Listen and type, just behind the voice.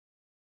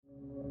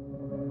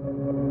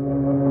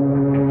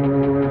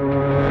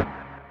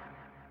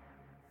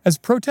As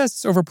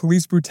protests over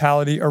police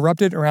brutality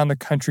erupted around the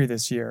country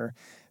this year,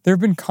 there have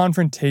been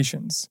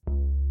confrontations.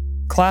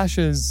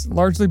 Clashes,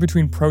 largely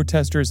between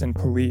protesters and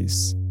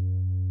police.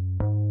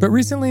 But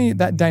recently,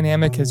 that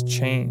dynamic has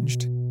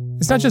changed.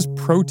 It's not just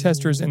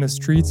protesters in the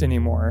streets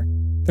anymore.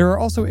 There are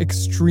also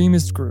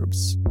extremist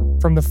groups,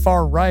 from the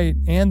far right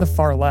and the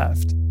far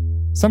left,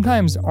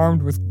 sometimes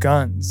armed with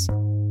guns.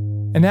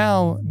 And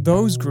now,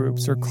 those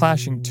groups are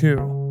clashing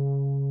too.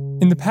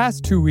 In the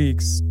past 2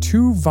 weeks,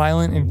 2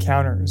 violent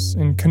encounters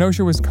in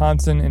Kenosha,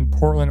 Wisconsin and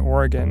Portland,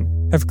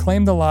 Oregon, have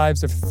claimed the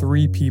lives of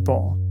 3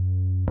 people.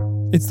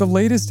 It's the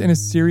latest in a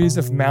series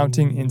of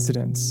mounting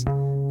incidents,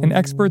 and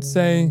experts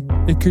say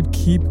it could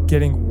keep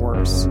getting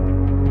worse.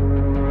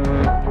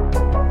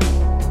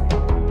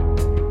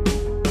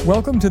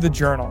 Welcome to The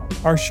Journal,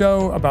 our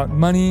show about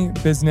money,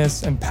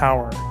 business, and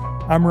power.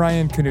 I'm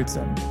Ryan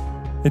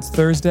Knutson. It's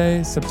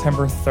Thursday,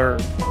 September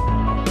 3rd.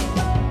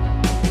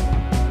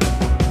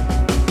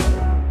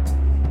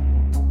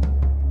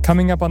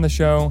 Coming up on the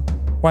show,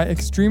 why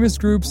extremist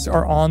groups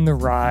are on the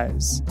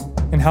rise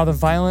and how the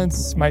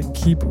violence might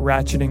keep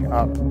ratcheting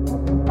up.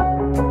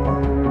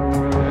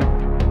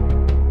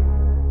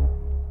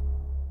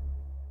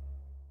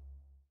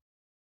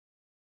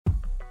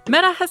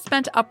 Meta has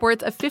spent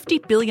upwards of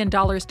 $50 billion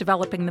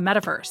developing the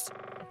metaverse.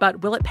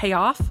 But will it pay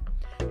off?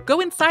 Go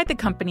inside the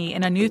company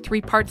in a new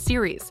 3-part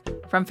series,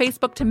 From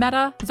Facebook to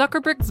Meta,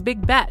 Zuckerberg's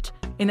Big Bet,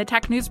 in the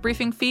Tech News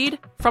Briefing feed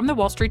from The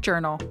Wall Street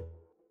Journal.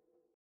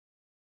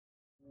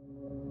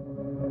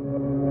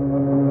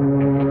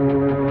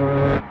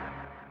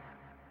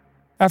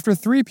 After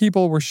 3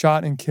 people were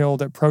shot and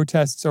killed at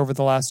protests over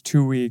the last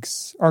 2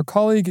 weeks, our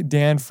colleague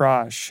Dan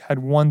Frosch had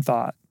one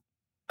thought.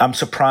 I'm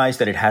surprised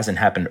that it hasn't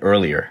happened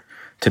earlier,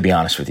 to be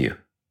honest with you.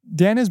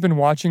 Dan has been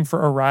watching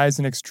for a rise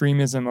in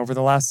extremism over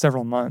the last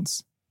several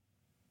months.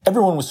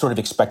 Everyone was sort of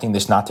expecting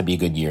this not to be a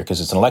good year because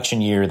it's an election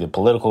year. The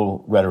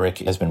political rhetoric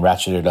has been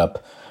ratcheted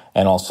up,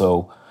 and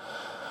also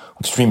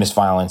extremist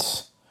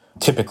violence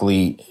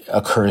typically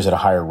occurs at a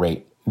higher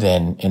rate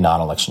than in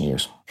non-election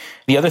years.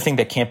 The other thing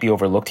that can't be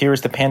overlooked here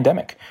is the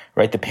pandemic,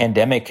 right? The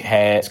pandemic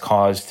has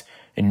caused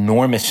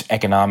enormous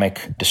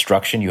economic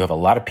destruction. You have a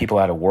lot of people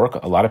out of work,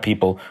 a lot of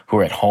people who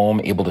are at home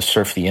able to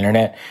surf the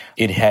internet.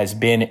 It has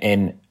been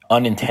an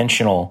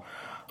unintentional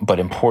but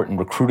important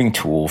recruiting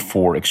tool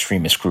for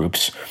extremist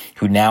groups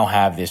who now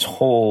have this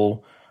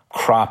whole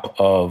crop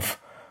of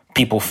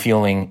people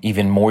feeling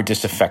even more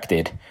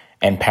disaffected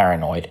and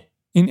paranoid.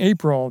 In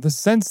April, the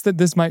sense that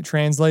this might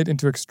translate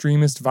into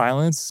extremist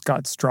violence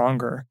got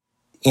stronger.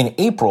 In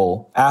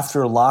April, after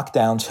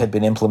lockdowns had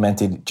been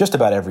implemented just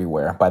about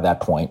everywhere by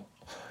that point,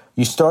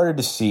 you started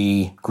to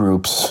see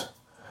groups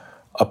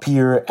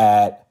appear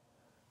at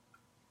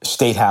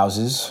state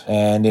houses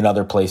and in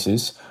other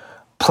places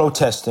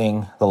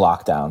protesting the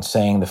lockdown,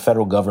 saying the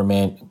federal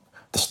government,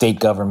 the state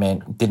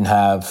government didn't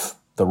have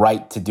the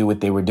right to do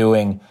what they were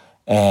doing,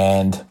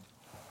 and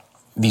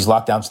these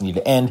lockdowns need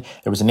to end.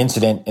 There was an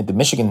incident at the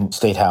Michigan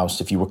State House,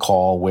 if you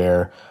recall,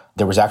 where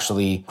there was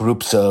actually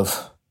groups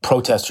of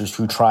protesters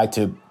who tried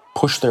to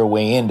push their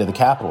way into the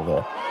Capitol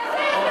there.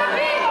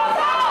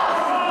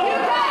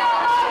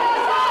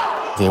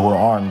 They were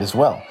armed as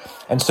well.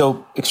 And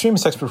so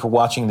extremist experts were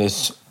watching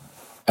this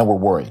and were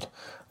worried.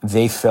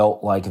 They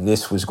felt like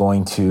this was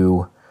going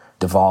to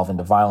devolve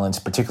into violence,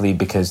 particularly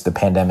because the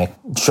pandemic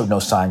showed no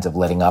signs of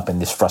letting up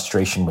and this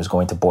frustration was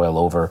going to boil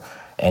over,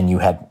 and you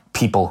had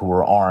people who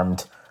were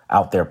armed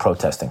out there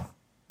protesting.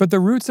 But the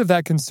roots of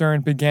that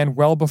concern began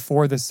well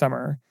before this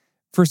summer.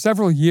 For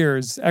several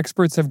years,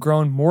 experts have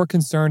grown more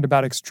concerned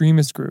about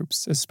extremist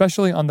groups,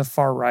 especially on the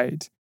far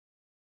right.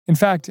 In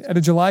fact, at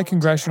a July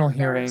congressional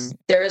hearing,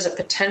 there is a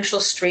potential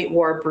street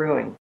war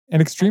brewing.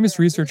 An extremist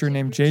researcher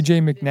named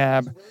J.J.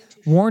 McNabb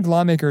warned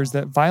lawmakers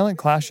that violent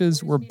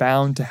clashes were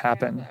bound to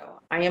happen.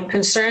 I am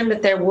concerned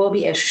that there will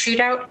be a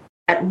shootout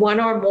at one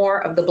or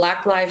more of the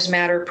Black Lives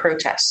Matter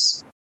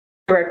protests.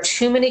 There are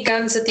too many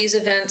guns at these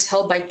events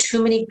held by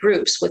too many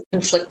groups with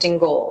conflicting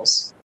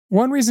goals.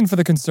 One reason for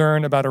the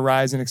concern about a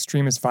rise in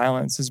extremist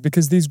violence is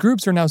because these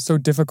groups are now so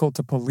difficult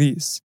to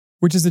police,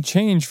 which is a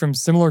change from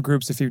similar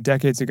groups a few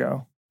decades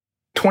ago.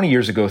 20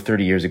 years ago,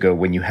 30 years ago,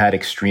 when you had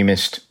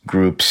extremist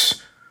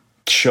groups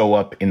show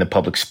up in the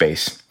public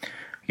space,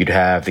 you'd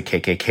have the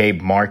KKK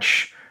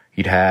march,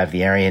 you'd have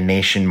the Aryan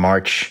Nation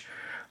march.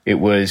 It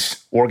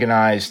was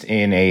organized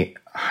in a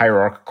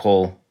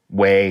hierarchical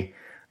way.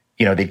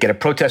 You know, they'd get a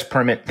protest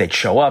permit, they'd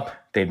show up,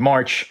 they'd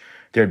march,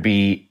 there'd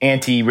be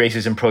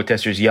anti-racism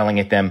protesters yelling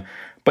at them,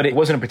 but it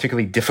wasn't a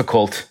particularly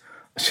difficult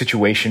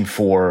situation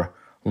for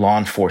law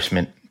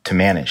enforcement to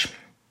manage.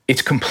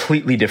 It's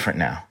completely different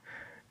now.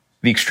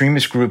 The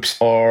extremist groups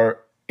are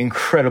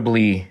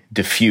incredibly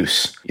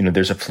diffuse. You know,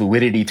 there's a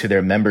fluidity to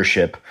their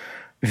membership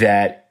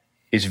that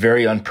is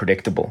very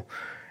unpredictable.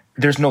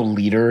 There's no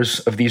leaders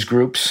of these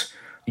groups.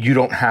 You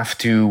don't have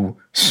to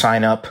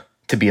sign up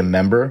to be a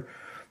member.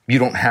 You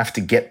don't have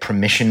to get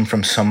permission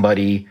from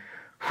somebody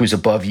who's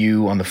above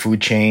you on the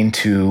food chain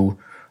to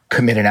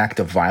commit an act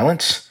of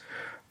violence.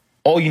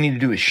 All you need to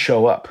do is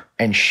show up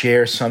and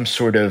share some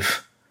sort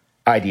of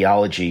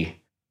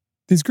ideology.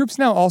 These groups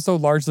now also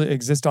largely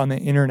exist on the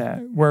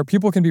internet, where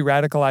people can be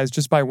radicalized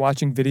just by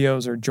watching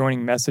videos or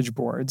joining message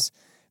boards.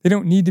 They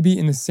don't need to be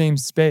in the same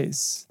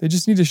space. They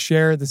just need to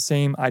share the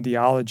same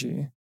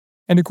ideology.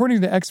 And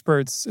according to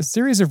experts, a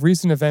series of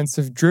recent events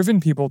have driven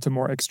people to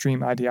more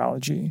extreme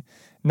ideology.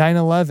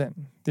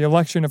 9/11, the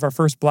election of our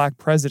first black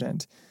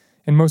president,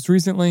 and most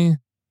recently,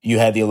 you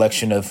had the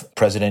election of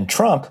President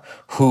Trump,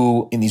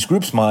 who, in these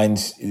groups'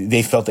 minds,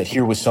 they felt that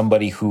here was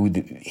somebody who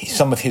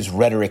some of his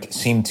rhetoric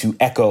seemed to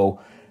echo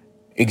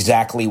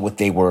exactly what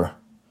they were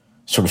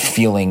sort of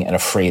feeling and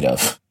afraid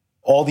of.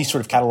 All these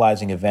sort of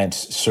catalyzing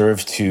events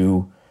serve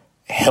to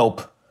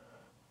help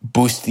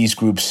boost these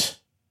groups.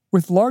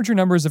 With larger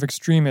numbers of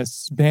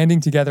extremists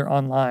banding together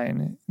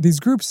online, these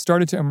groups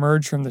started to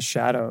emerge from the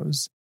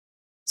shadows.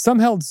 Some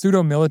held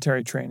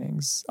pseudo-military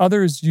trainings.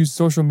 Others used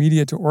social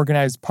media to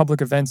organize public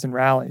events and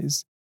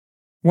rallies.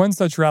 One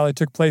such rally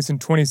took place in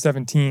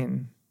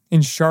 2017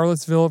 in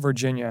Charlottesville,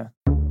 Virginia.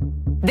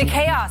 The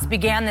chaos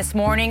began this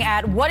morning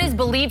at what is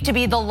believed to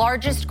be the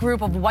largest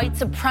group of white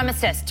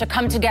supremacists to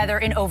come together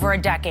in over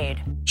a decade.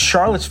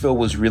 Charlottesville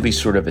was really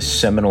sort of a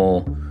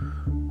seminal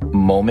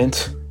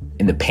moment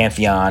in the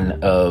pantheon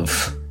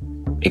of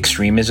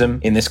extremism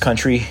in this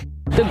country.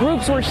 The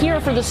groups were here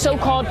for the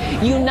so-called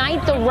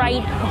Unite the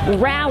Right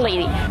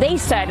rally. They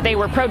said they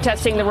were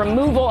protesting the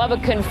removal of a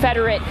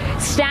Confederate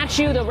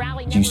statue. The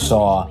rally. You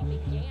saw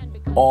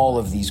all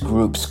of these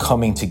groups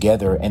coming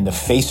together, and the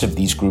face of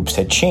these groups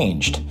had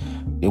changed.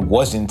 It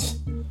wasn't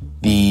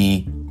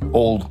the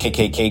old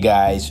KKK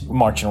guys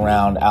marching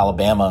around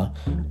Alabama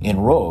in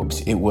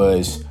robes. It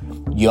was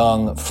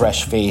young,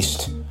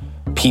 fresh-faced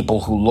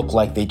people who looked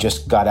like they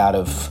just got out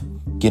of,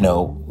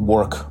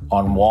 work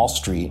on Wall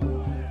Street,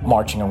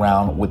 marching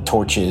around with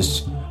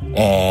torches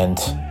and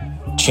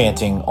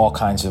chanting all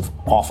kinds of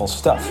awful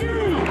stuff.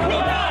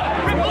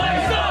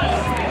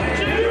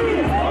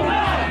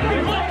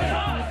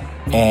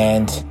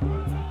 And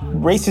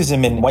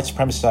racism and white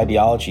supremacist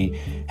ideology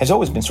has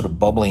always been sort of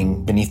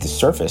bubbling beneath the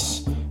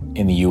surface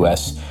in the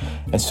U.S.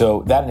 And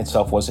so that in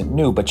itself wasn't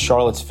new, but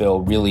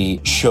Charlottesville really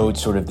showed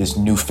sort of this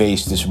new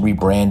face, this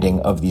rebranding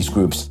of these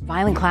groups.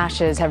 Violent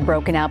clashes have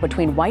broken out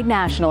between white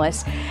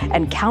nationalists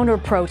and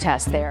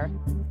counter-protests there.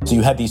 So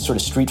you had these sort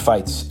of street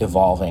fights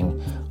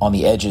evolving on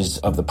the edges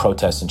of the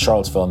protests in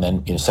Charlottesville,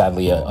 and then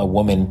sadly a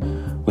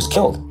woman was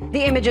killed.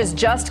 The images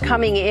just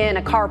coming in,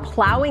 a car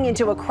plowing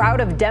into a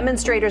crowd of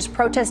demonstrators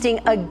protesting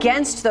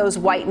against those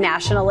white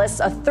nationalists.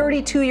 A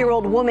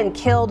 32-year-old woman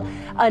killed,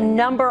 a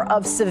number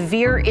of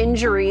severe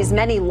injuries,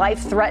 many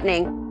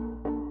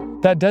life-threatening.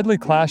 That deadly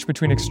clash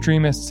between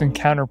extremists and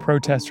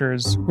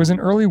counter-protesters was an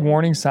early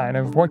warning sign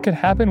of what could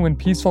happen when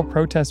peaceful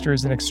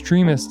protesters and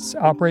extremists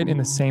operate in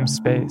the same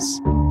space.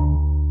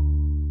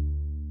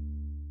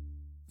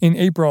 In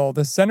April,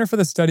 the Center for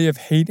the Study of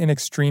Hate and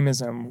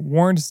Extremism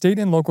warned state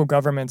and local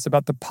governments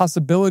about the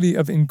possibility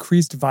of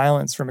increased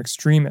violence from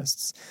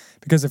extremists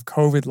because of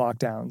COVID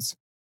lockdowns.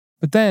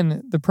 But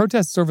then, the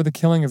protests over the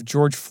killing of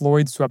George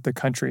Floyd swept the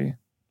country.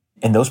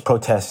 And those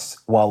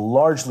protests, while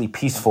largely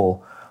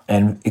peaceful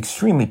and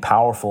extremely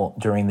powerful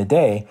during the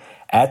day,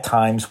 at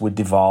times would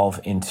devolve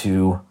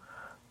into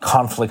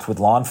conflict with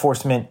law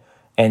enforcement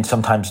and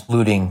sometimes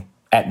looting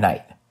at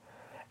night.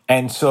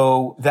 And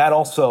so that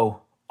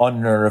also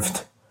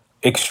unnerved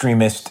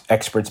extremist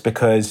experts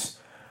because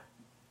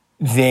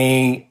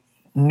they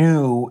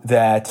knew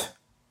that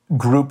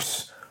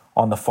groups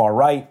on the far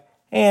right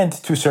and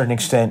to a certain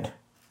extent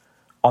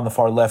on the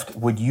far left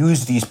would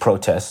use these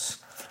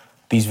protests,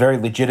 these very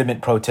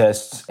legitimate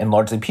protests and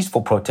largely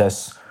peaceful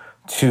protests,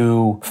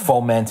 to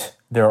foment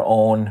their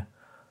own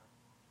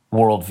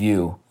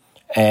worldview.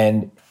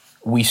 And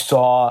we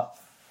saw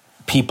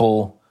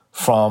people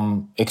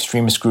from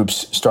extremist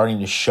groups starting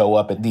to show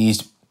up at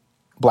these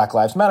Black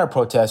Lives Matter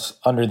protests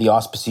under the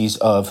auspices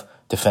of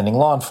defending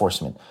law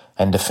enforcement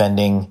and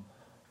defending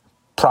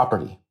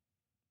property.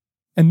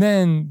 And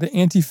then the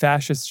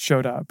anti-fascists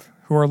showed up,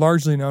 who are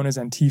largely known as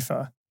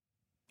Antifa.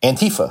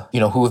 Antifa,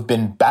 who have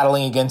been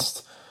battling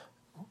against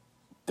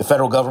the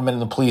federal government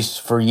and the police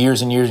for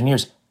years and years and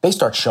years, they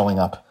start showing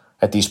up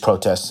at these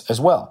protests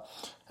as well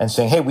and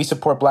saying, hey, we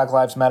support Black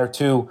Lives Matter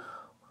too,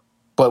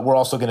 but we're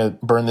also going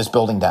to burn this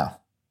building down.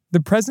 The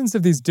presence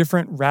of these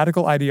different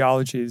radical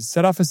ideologies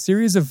set off a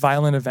series of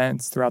violent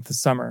events throughout the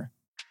summer.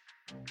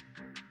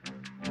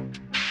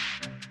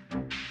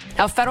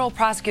 Now, federal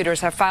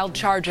prosecutors have filed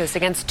charges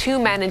against two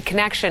men in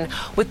connection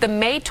with the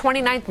May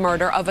 29th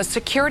murder of a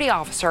security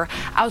officer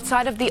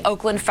outside of the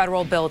Oakland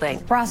Federal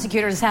Building.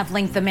 Prosecutors have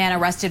linked the man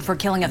arrested for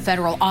killing a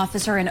federal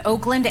officer in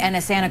Oakland and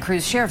a Santa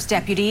Cruz sheriff's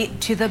deputy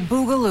to the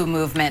Boogaloo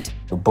movement.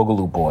 The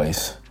Boogaloo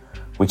Boys,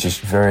 which is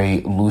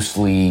very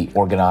loosely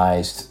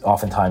organized.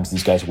 Oftentimes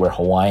these guys wear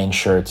Hawaiian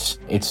shirts.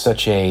 It's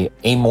such a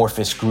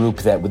amorphous group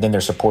that within their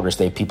supporters,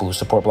 they have people who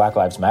support Black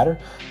Lives Matter.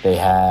 They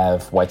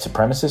have white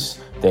supremacists.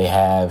 They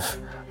have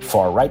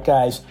far-right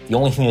guys. The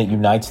only thing that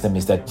unites them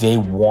is that they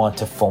want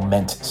to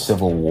foment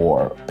civil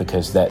war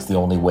because that's the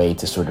only way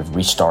to sort of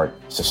restart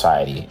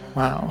society.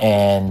 Wow.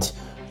 And,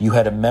 you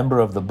had a member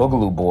of the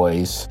Boogaloo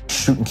Boys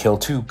shoot and kill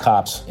 2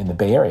 cops in the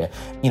Bay Area.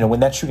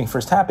 When that shooting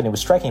first happened, it was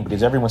striking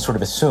because everyone sort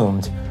of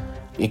assumed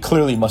it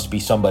clearly must be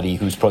somebody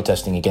who's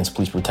protesting against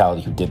police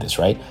brutality who did this,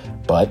 right?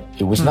 But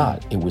it was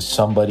not. It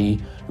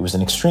was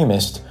an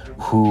extremist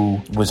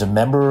who was a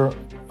member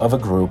of a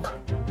group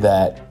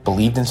that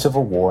believed in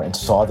civil war and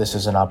saw this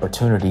as an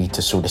opportunity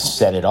to sort of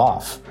set it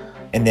off.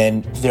 And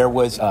then there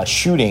was a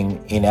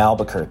shooting in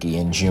Albuquerque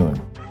in June.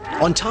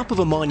 On top of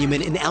a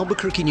monument in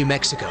Albuquerque, New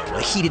Mexico, a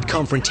heated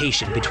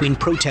confrontation between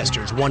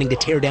protesters wanting to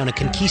tear down a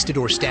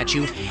conquistador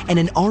statue and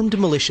an armed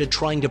militia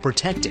trying to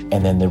protect it.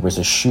 And then there was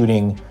a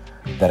shooting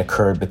that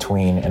occurred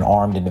between an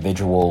armed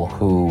individual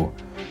who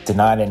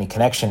denied any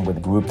connection with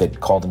a group that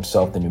called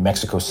himself the New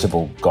Mexico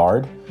Civil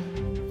Guard,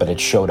 but it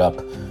showed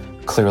up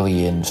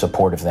clearly in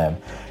support of them,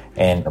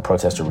 and a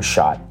protester was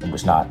shot and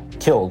was not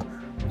killed.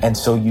 And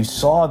so you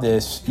saw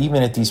this,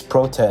 even at these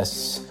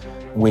protests,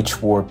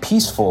 which were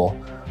peaceful,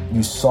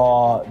 you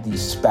saw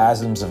these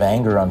spasms of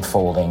anger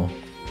unfolding,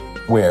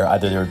 where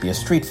either there would be a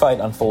street fight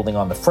unfolding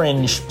on the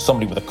fringe,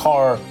 somebody with a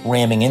car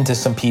ramming into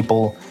some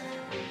people,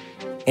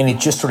 and it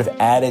just sort of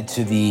added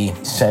to the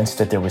sense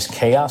that there was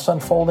chaos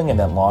unfolding and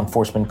that law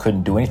enforcement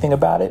couldn't do anything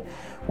about it,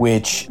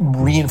 which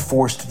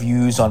reinforced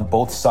views on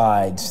both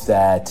sides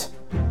that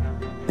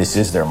this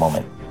is their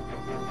moment.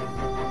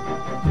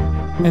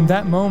 And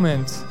that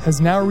moment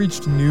has now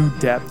reached new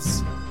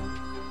depths.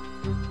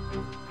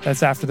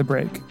 That's after the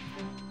break.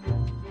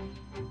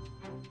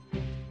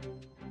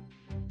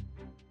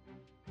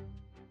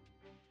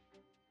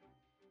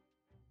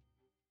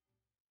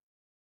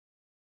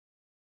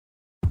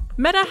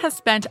 Meta has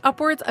spent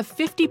upwards of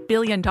 $50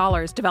 billion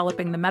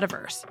developing the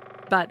metaverse.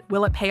 But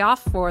will it pay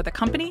off for the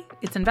company,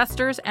 its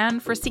investors,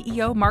 and for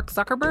CEO Mark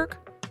Zuckerberg?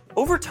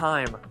 Over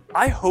time,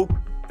 I hope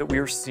that we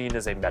are seen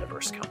as a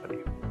metaverse company.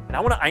 And I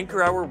want to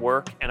anchor our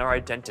work and our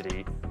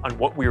identity on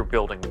what we are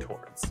building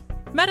towards.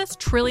 Meta's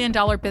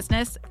trillion-dollar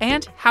business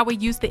and how we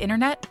use the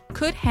internet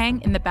could hang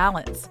in the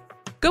balance.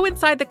 Go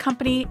inside the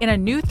company in a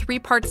new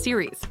 3-part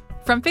series.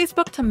 From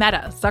Facebook to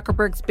Meta,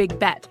 Zuckerberg's big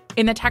bet,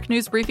 in the Tech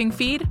News Briefing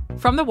feed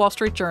from The Wall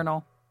Street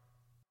Journal.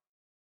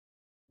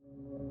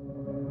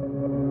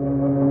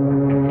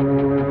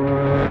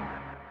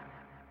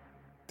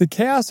 The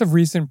chaos of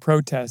recent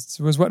protests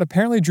was what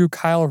apparently drew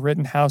Kyle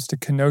Rittenhouse to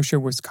Kenosha,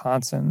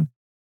 Wisconsin.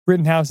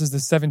 Rittenhouse is the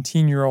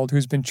 17-year-old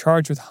who's been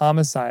charged with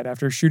homicide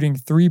after shooting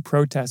 3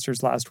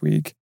 protesters last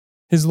week.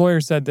 His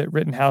lawyer said that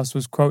Rittenhouse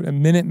was, quote, a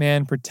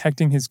Minuteman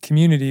protecting his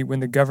community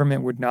when the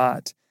government would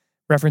not,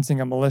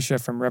 referencing a militia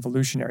from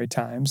revolutionary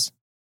times.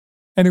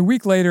 And a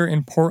week later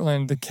in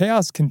Portland, the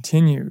chaos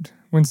continued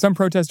when some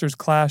protesters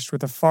clashed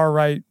with a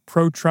far-right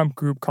pro-Trump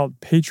group called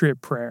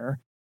Patriot Prayer.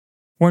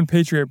 One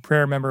Patriot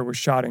Prayer member was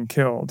shot and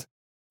killed.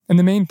 And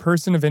the main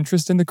person of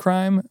interest in the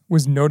crime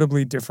was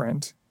notably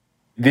different.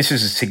 This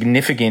is a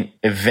significant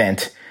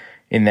event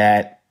in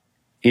that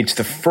it's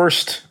the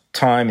first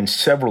time in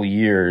several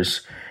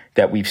years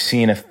that we've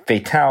seen a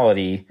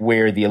fatality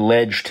where the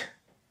alleged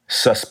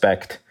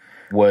suspect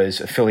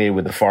was affiliated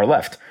with the far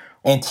left.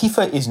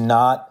 Antifa is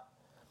not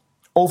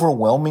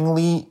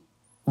overwhelmingly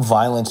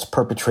violence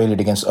perpetrated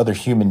against other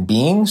human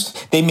beings.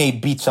 They may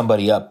beat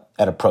somebody up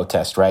at a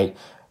protest, right?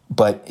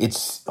 But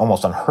it's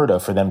almost unheard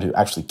of for them to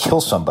actually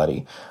kill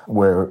somebody,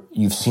 where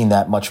you've seen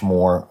that much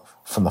more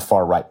from the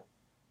far right.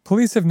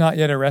 Police have not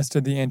yet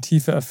arrested the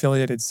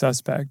Antifa-affiliated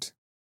suspect.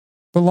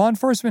 But law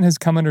enforcement has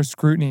come under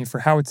scrutiny for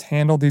how it's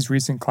handled these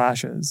recent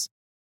clashes.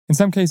 In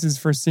some cases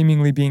for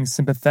seemingly being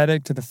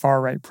sympathetic to the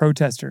far-right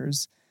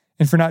protesters,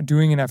 and for not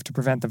doing enough to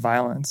prevent the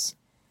violence.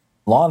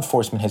 Law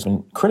enforcement has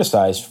been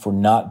criticized for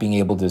not being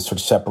able to sort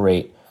of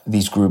separate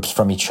these groups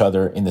from each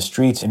other in the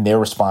streets, and their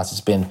response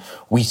has been,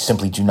 we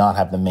simply do not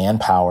have the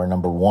manpower,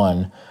 number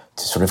one,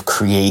 to sort of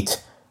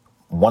create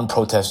one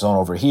protest zone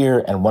over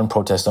here and one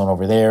protest zone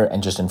over there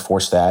and just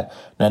enforce that.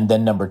 And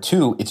then number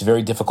two, it's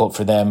very difficult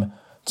for them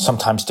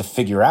sometimes to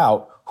figure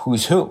out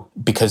who's who,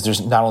 because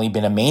there's not only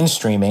been a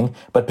mainstreaming,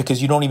 but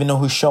because you don't even know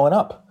who's showing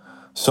up.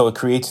 So it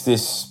creates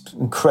this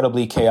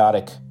incredibly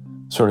chaotic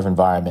sort of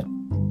environment.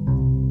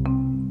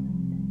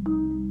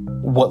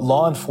 What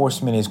law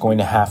enforcement is going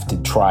to have to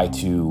try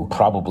to,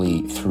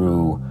 probably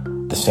through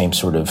the same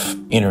sort of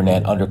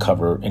internet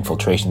undercover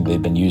infiltration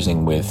they've been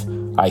using with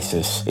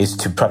ISIS, is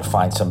to try to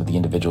find some of the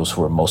individuals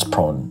who are most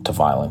prone to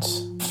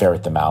violence,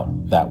 ferret them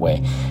out that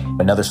way.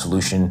 Another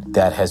solution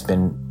that has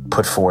been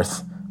put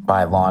forth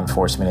by law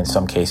enforcement in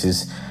some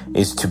cases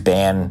is to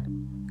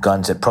ban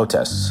guns at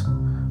protests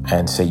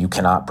and say you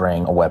cannot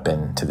bring a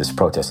weapon to this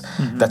protest.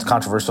 Mm-hmm. That's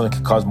controversial and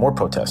could cause more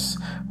protests,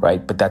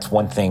 right? But that's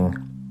one thing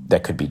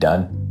that could be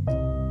done.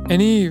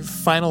 Any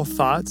final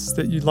thoughts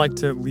that you'd like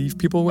to leave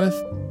people with?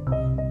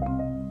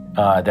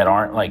 That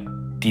aren't like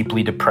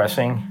deeply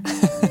depressing.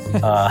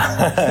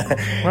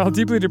 Well,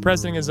 deeply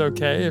depressing is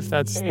okay if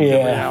that's the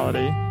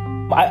reality.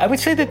 I would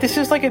say that this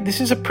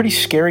is a pretty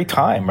scary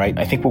time, right?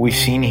 I think what we've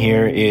seen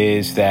here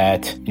is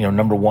that,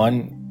 number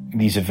one,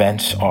 these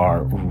events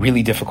are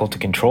really difficult to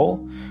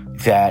control,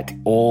 that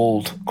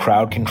old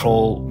crowd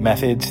control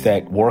methods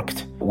that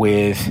worked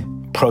with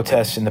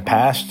protests in the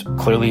past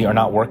clearly are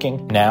not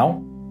working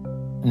now.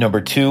 Number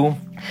two,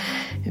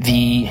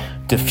 the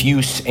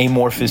diffuse,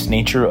 amorphous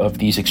nature of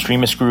these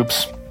extremist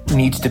groups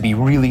needs to be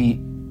really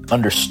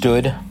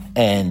understood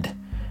and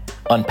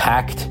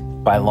unpacked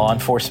by law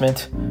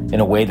enforcement in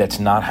a way that's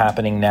not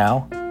happening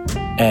now.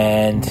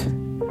 And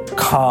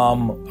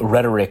calm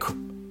rhetoric,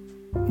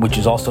 which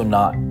is also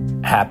not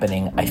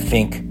happening, I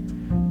think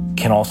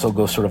can also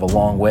go sort of a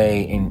long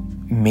way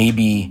in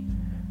maybe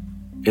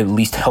at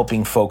least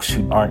helping folks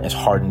who aren't as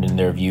hardened in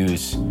their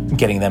views,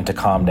 getting them to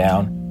calm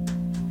down.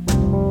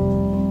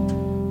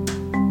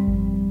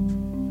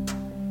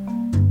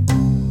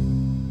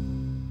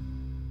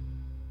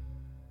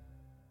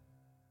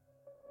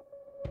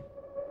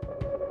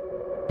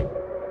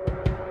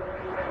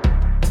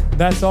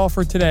 That's all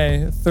for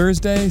today,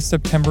 Thursday,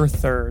 September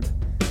 3rd.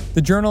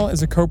 The Journal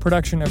is a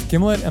co-production of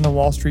Gimlet and The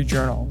Wall Street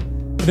Journal.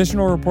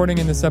 Additional reporting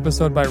in this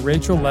episode by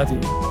Rachel Levy.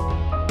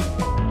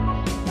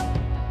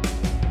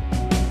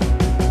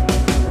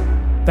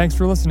 Thanks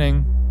for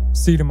listening.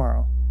 See you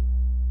tomorrow.